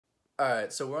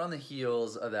Alright, so we're on the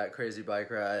heels of that crazy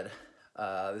bike ride.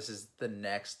 This is the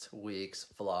next week's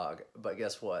vlog, but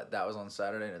guess what? That was on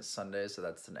Saturday and it's Sunday, so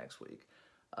that's the next week.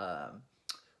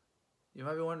 You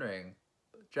might be wondering,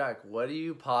 Jack, what are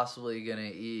you possibly gonna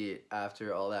eat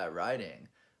after all that riding?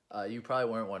 You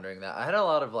probably weren't wondering that. I had a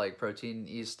lot of like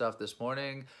protein-y stuff this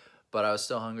morning, but I was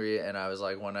still hungry and I was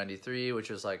like 193, which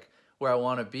is like where I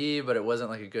want to be, but it wasn't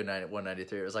like a good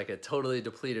 193. It was like a totally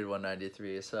depleted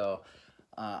 193. So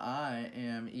I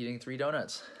am eating 3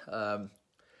 donuts.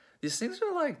 These things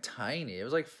are like tiny. It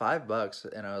was like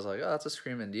 $5 and I was like, oh, that's a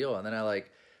screaming deal. And then I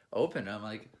like opened it. I'm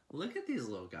like, look at these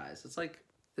little guys. It's like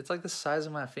the size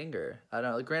of my finger. I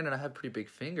don't know, granted I have pretty big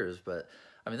fingers, but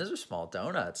I mean, those are small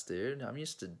donuts, dude. I'm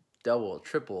used to double,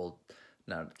 triple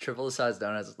the size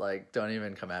donuts. Like, don't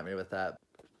even come at me with that.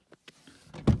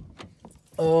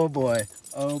 Oh boy,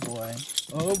 oh boy,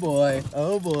 oh boy,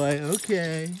 oh boy,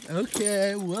 okay,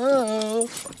 whoa,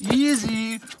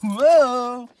 easy,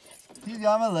 whoa, he's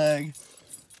got my leg.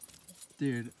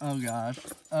 Dude, oh gosh,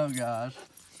 oh,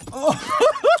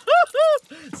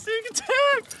 sneak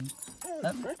attack!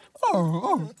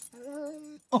 Oh.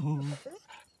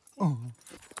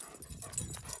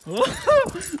 He's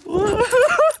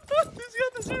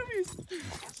got the zoomies.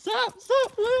 Stop,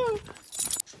 whoa.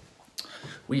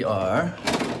 We are,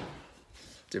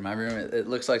 dude, my room, it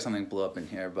looks like something blew up in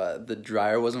here, but the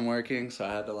dryer wasn't working, so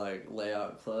I had to like lay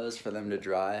out clothes for them to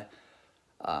dry.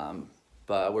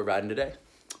 But we're riding today.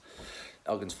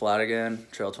 Elkins flat again,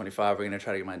 trail 25, we're gonna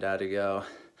try to get my dad to go.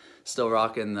 Still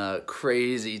rocking the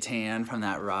crazy tan from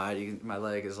that ride. My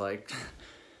leg is like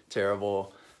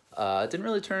terrible. It didn't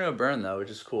really turn into a burn though, which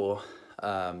is cool.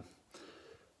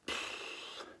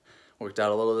 Worked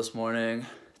out a little this morning,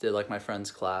 did like my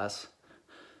friend's class.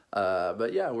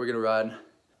 But yeah, we're gonna ride.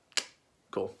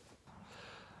 Cool.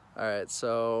 All right,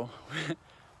 so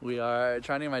we are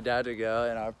trying to get my dad to go,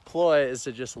 and our ploy is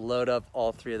to just load up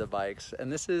all 3 of the bikes. And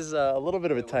this is a little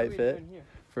bit of a tight fit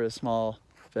for a small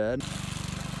bed.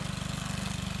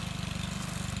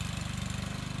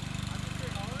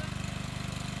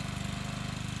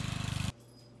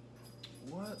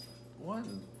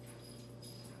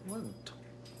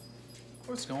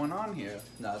 What's going on here?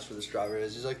 No, it's for the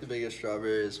strawberries. These are like the biggest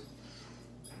strawberries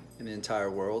in the entire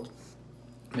world.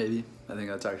 Maybe. I think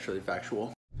that's actually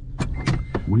factual.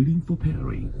 Waiting for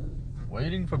pairing.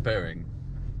 Waiting for pairing.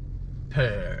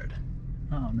 Paired.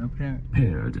 Oh, no pair.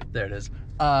 Paired. There it is.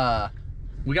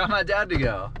 We got my dad to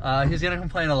go. He's gonna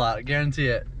complain a lot, I guarantee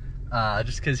it.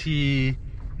 Just cause he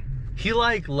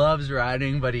like loves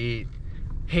riding, but he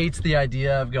hates the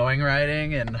idea of going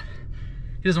riding, and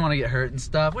he doesn't want to get hurt and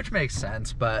stuff, which makes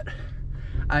sense, but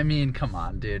I mean, come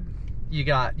on, dude. You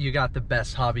got the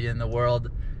best hobby in the world.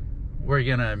 We're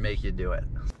gonna make you do it.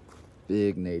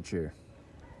 Big nature.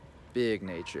 Big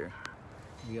nature.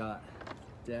 We got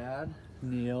Dad,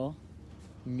 Neil,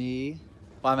 me.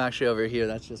 Well, I'm actually over here.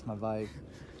 That's just my bike.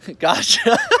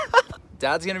 Gotcha.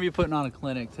 Dad's gonna be putting on a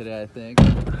clinic today, I think.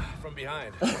 From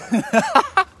behind.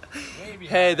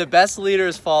 Hey, the best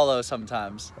leaders follow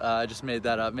sometimes. I just made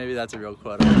that up. Maybe that's a real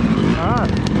quote.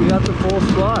 Alright, we got the full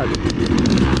squad.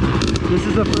 This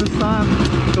is the first time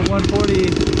the 140,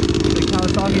 the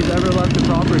Kawasaki's ever left the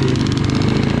property.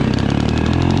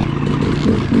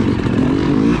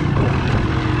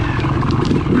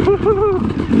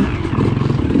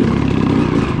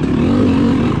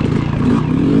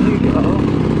 There you go.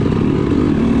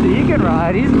 So he can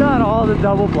ride. He's done all the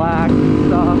double black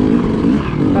stuff.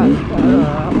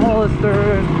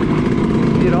 Hollister,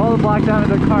 you know, all the black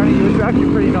diamonds at Carney, which are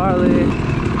actually pretty gnarly.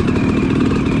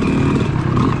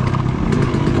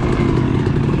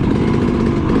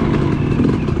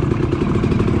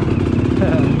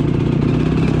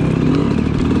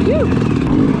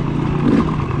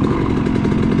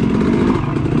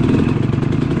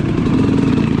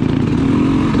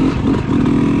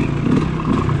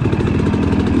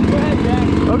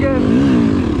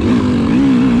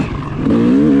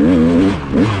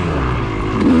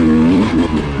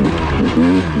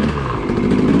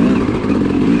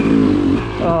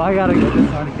 I gotta get this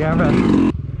on camera.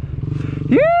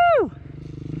 Woo!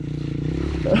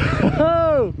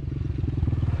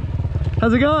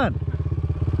 How's it going?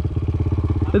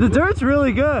 The dirt's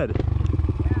really good.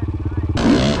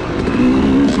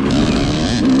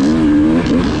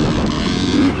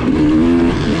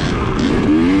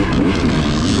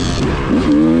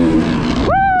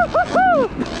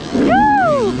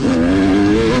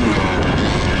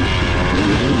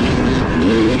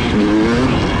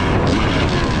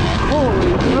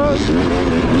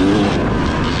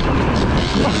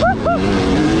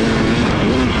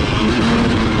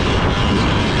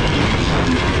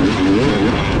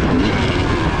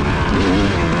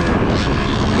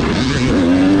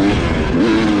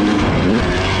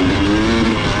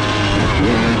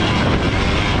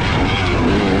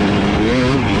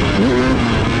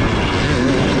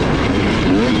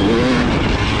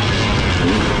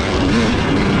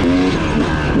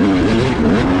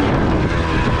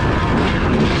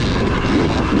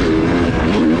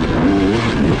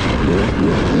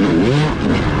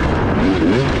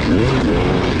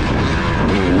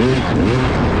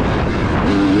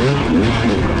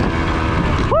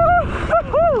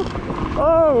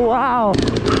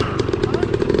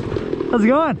 How's it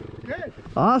going? Good.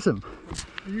 Awesome.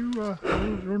 You,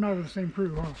 we're not with the same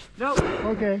crew, huh? No.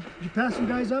 Okay. Did you pass some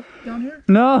guys up down here?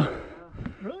 No.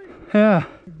 Really? Yeah.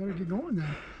 You better get going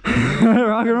then.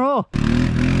 Rock and roll.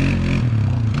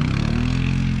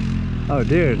 Oh,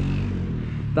 dude.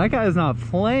 That guy's not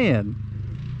playing.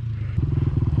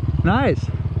 Nice.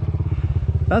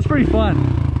 That's pretty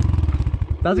fun.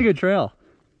 That's a good trail.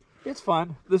 It's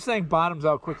fun. This thing bottoms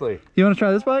out quickly. You want to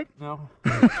try this bike? No.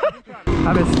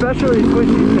 I'm especially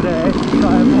twitchy today, so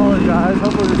I apologize.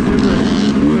 Hopefully it's super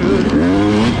smooth.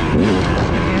 I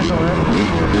can handle it.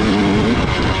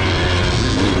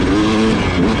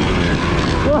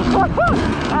 Whoa.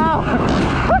 Ow!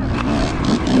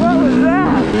 What was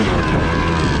that?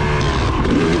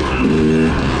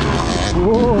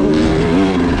 Whoa!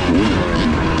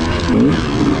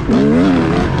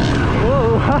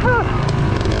 Whoa!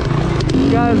 You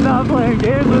guys not playing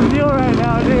games with Neil right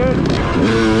now, dude.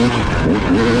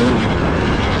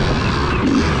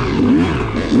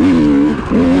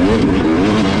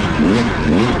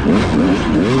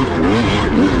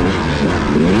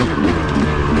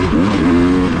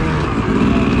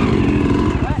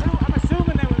 I'm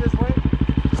assuming they were this way.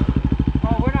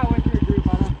 Oh, we're not with your group,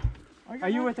 huh? Are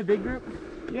you with a big group?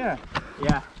 Yeah.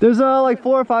 Yeah. There's like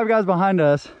 4 or 5 guys behind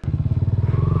us.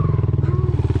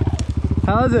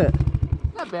 How is it?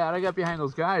 Not bad. I got behind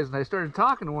those guys and I started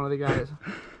talking to one of the guys.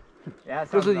 Yeah,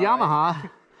 It was a Yamaha. Right.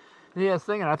 And he was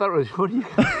thinking, I thought it was, what are you?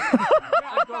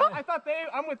 I thought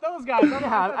I'm with those guys.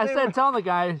 I said, telling the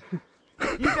guy,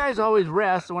 you guys always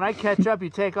rest. So when I catch up, you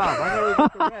take off. I never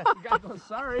get to rest. The guy goes,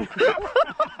 sorry. He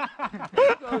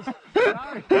goes,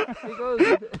 sorry. He goes,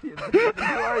 who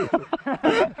are you?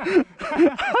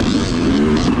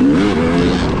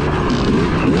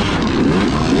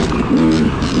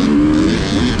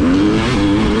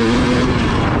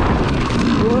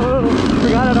 Whoa,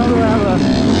 forgot I don't have a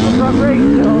front brake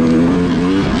still.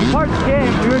 Parts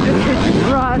game, we were just hitching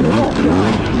front. Oh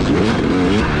god.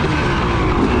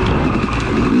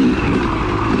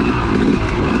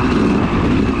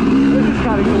 This is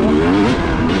kinda cool.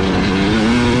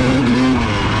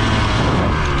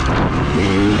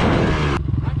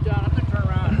 I'm done. I'm gonna turn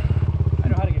around. I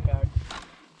know how to get back.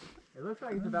 It looks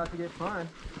like it's about to get fun.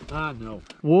 Ah, no.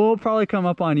 We'll probably come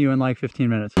up on you in like 15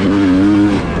 minutes.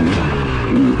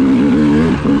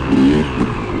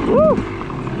 Woo!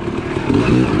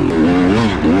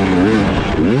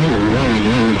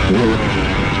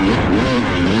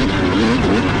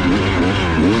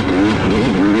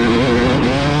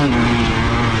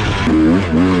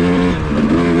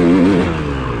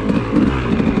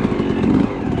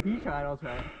 You try it, I'll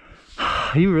try it.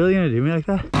 Are you really gonna do me like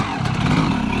that?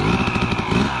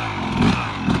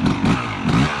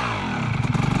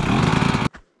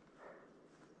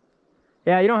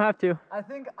 Yeah, you don't have to. I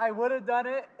think I would have done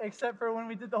it, except for when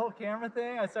we did the whole camera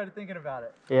thing, I started thinking about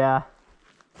it. Yeah.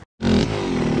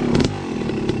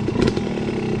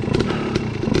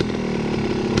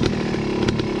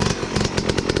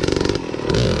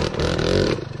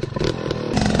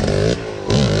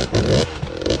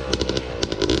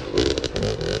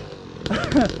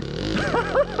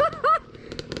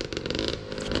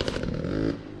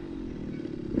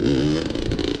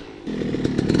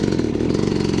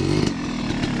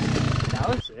 That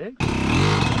was sick.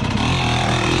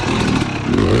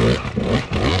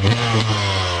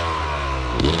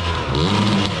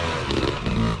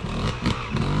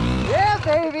 Yeah,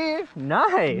 baby!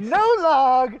 Nice. No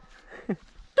log!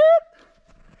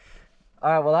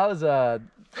 Alright, well that was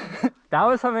That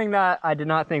was something that I did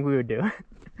not think we would do.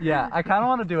 yeah, I kinda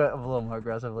wanna do it a little more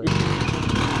aggressively.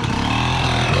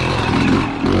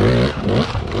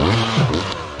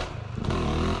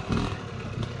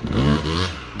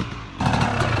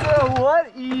 Bro,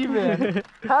 what even?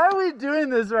 How are we doing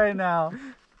this right now?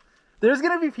 There's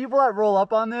gonna be people that roll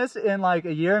up on this in like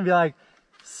a year and be like,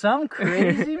 some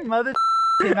crazy mother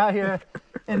came out here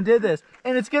and did this.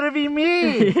 And it's gonna be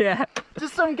me! Yeah.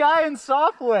 Just some guy in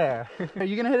software. Are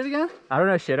you gonna hit it again? I don't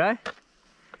know, should I?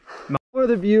 For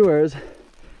the viewers,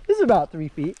 this is about 3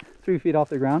 feet. 3 feet off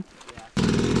the ground.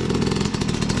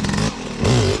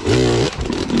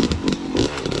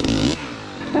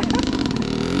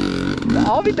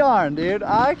 I'll be darned, dude.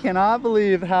 I cannot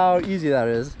believe how easy that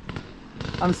is.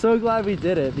 I'm so glad we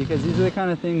did it because these are the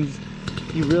kind of things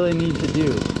you really need to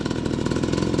do.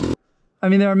 I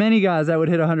mean, there are many guys that would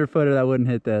hit a 100-footer that wouldn't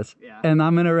hit this. Yeah. And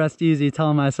I'm gonna rest easy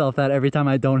telling myself that every time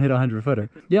I don't hit a 100-footer.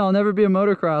 Yeah, I'll never be a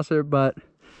motocrosser, but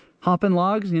hopping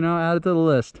logs, you know, add it to the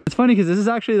list. It's funny because this is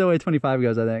actually the way 25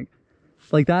 goes, I think.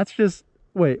 Like that's just,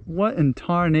 wait, what in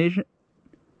tarnation?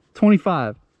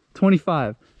 25,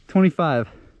 25, 25.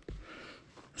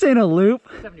 This ain't a loop.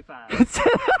 75.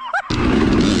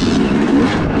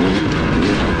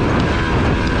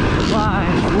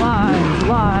 Lines, lines,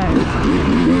 lines.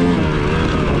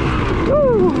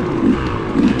 Woo!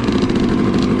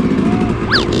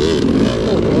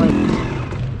 Oh boy.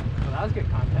 Well, that was good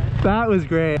content. That was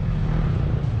great.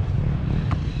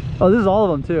 Oh, this is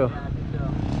all of them too. Yeah, I think so.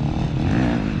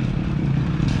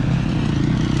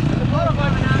 There's a photo by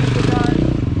Monastico, guys.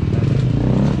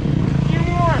 Few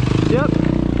more. Yep.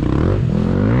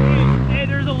 Hey,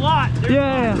 there's a lot. There's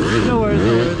Yeah, no worries,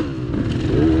 no worries.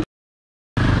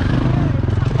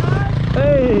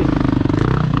 Hey!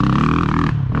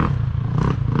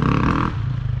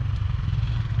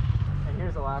 And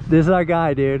here's the last. This is our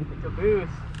guy, dude. It's a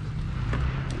boost.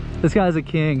 This guy's a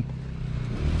king.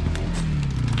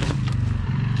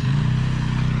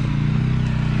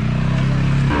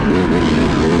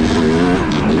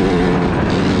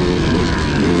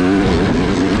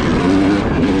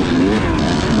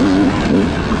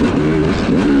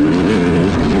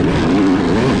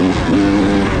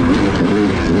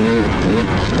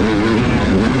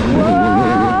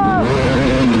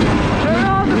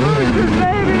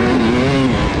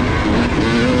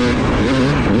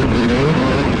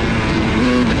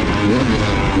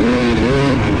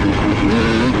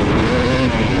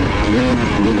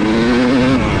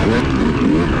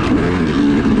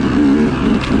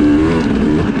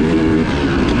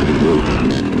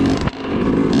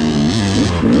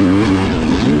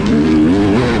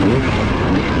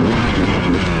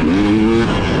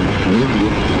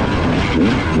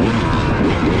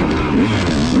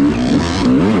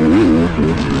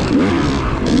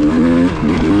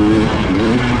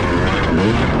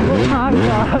 Oh my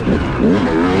God.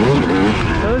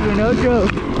 Those are no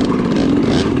joke.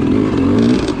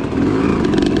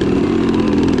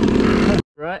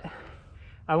 Right.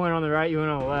 I went on the right, you went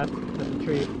on the left. That's the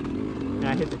tree. And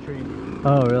I hit the tree.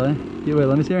 Oh, really? Wait,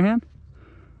 let me see your hand.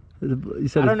 You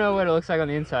said I don't know what it looks like on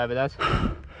the inside, but that's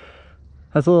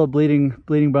that's a little bleeding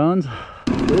bones.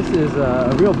 This is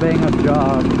a real bang up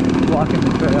job walking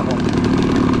the trail.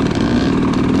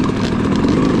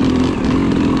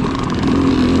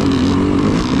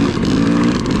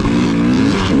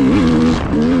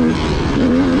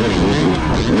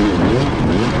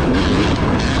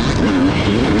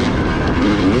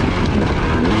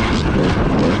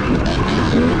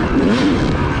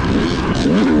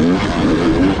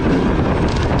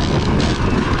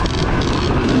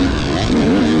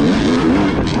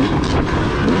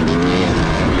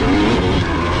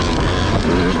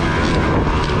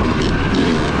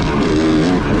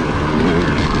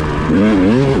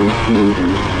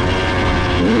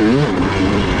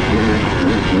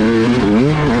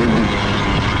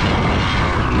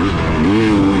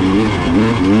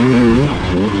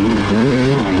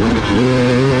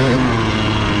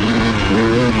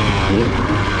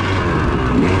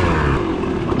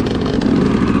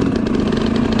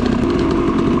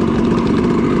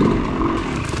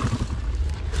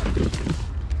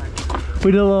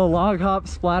 We did a little log hop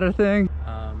splatter thing.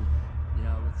 yeah,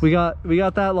 We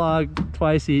got that log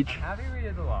twice each. happy we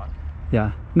did the walk.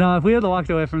 Yeah. No, if we had walked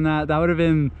away from that, that would have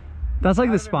been, that's like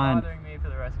the That would've been spine. bothering me for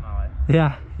the rest of my life.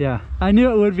 Yeah, yeah. I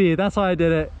knew it would be. That's why I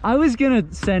did it. I was gonna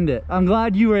send it. I'm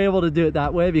glad you were able to do it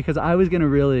that way because I was gonna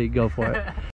really go for it.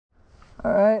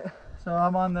 All right, so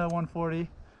I'm on the 140.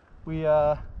 We did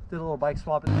a little bike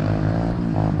swap.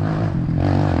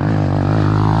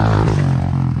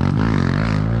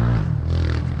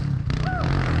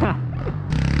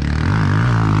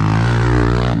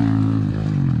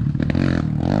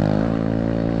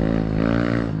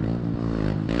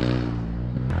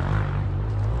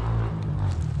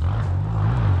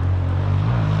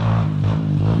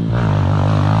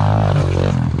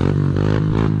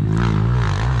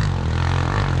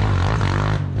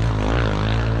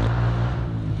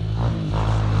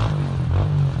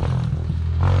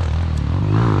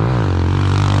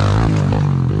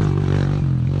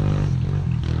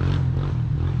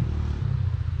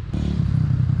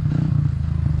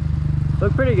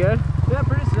 Look pretty good. Yeah,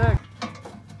 pretty sick.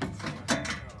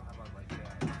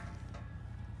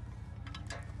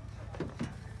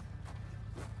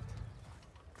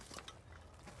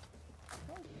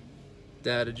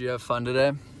 Dad, did you have fun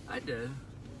today? I did.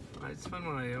 It's fun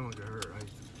when I don't get hurt.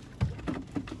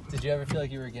 Did you ever feel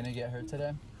like you were gonna get hurt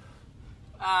today?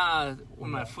 When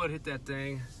my foot hit that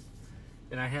thing,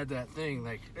 and I had that thing,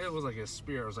 like, it was like a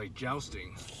spear. It was like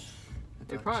jousting.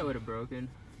 It probably would have broken.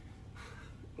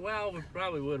 Well, we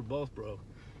probably would have both broke.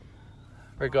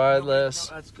 Regardless,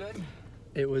 No, that's good.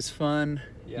 it was fun.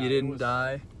 Yeah, you it didn't was-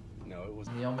 die. No, it was.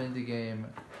 Neil made the game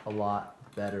a lot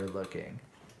better looking.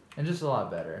 And just a lot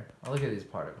better. Oh, look at these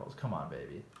particles. Come on,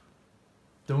 baby.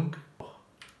 Dunk.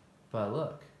 But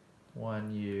look,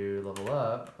 when you level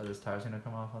up, are those tires gonna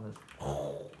come off on this?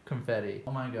 Confetti.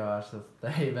 Oh my gosh,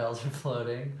 the hay bales are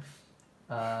floating.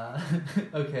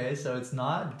 Okay, so it's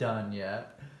not done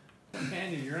yet.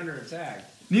 Companion, you're under attack.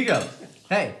 Nico,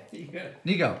 hey, You good.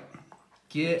 Nico,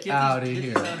 get out of Get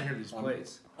here. these out of here, these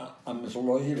plates. I'm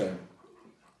sorry here.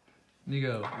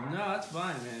 Nico, No, that's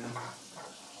fine, man.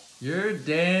 you're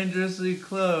dangerously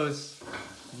close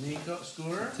Nico,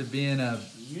 Scooter, to being a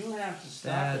you have to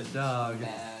stop bad it. dog.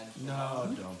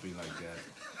 No, don't be like that.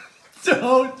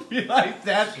 Don't be like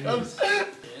that.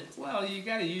 Well, you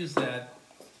gotta use that.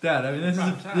 Dad, I mean,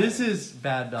 Prime this time. is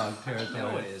bad dog territory.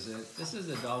 No, it isn't. This is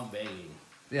the dog begging.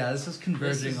 Yeah, this is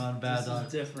converging on bad this dog.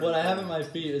 is different. What I have in my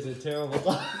feet is a terrible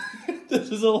dog. This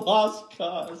is a lost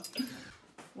cause.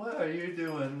 What are you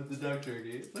doing with the duck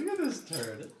turkey? Look at this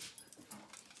turd.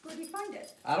 Where'd you find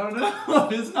it? I don't know.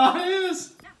 It's not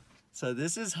his. So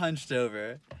this is hunched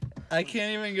over. I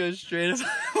can't even go straight if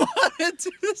I wanted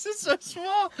to. This is so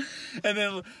small. And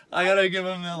then I gotta give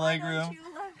him the leg room.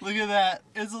 Look at that.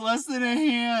 It's less than a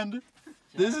hand.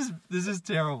 This is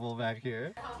terrible back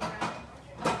here.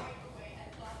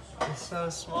 It's so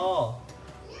small.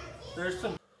 There's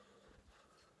some.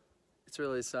 It's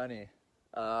really sunny.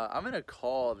 I'm gonna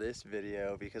call this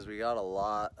video because we got a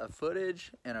lot of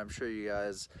footage and I'm sure you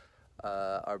guys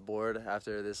are bored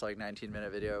after this like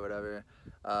 19-minute video or whatever.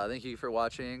 Thank you for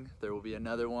watching. There will be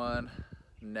another one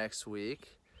next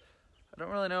week. I don't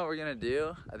really know what we're gonna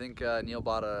do. I think Neil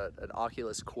bought an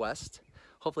Oculus Quest.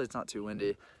 Hopefully it's not too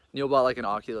windy. Neil bought like an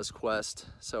Oculus Quest,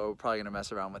 so we're probably gonna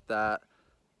mess around with that.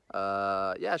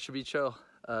 Yeah, it should be chill.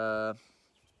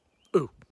 Ooh.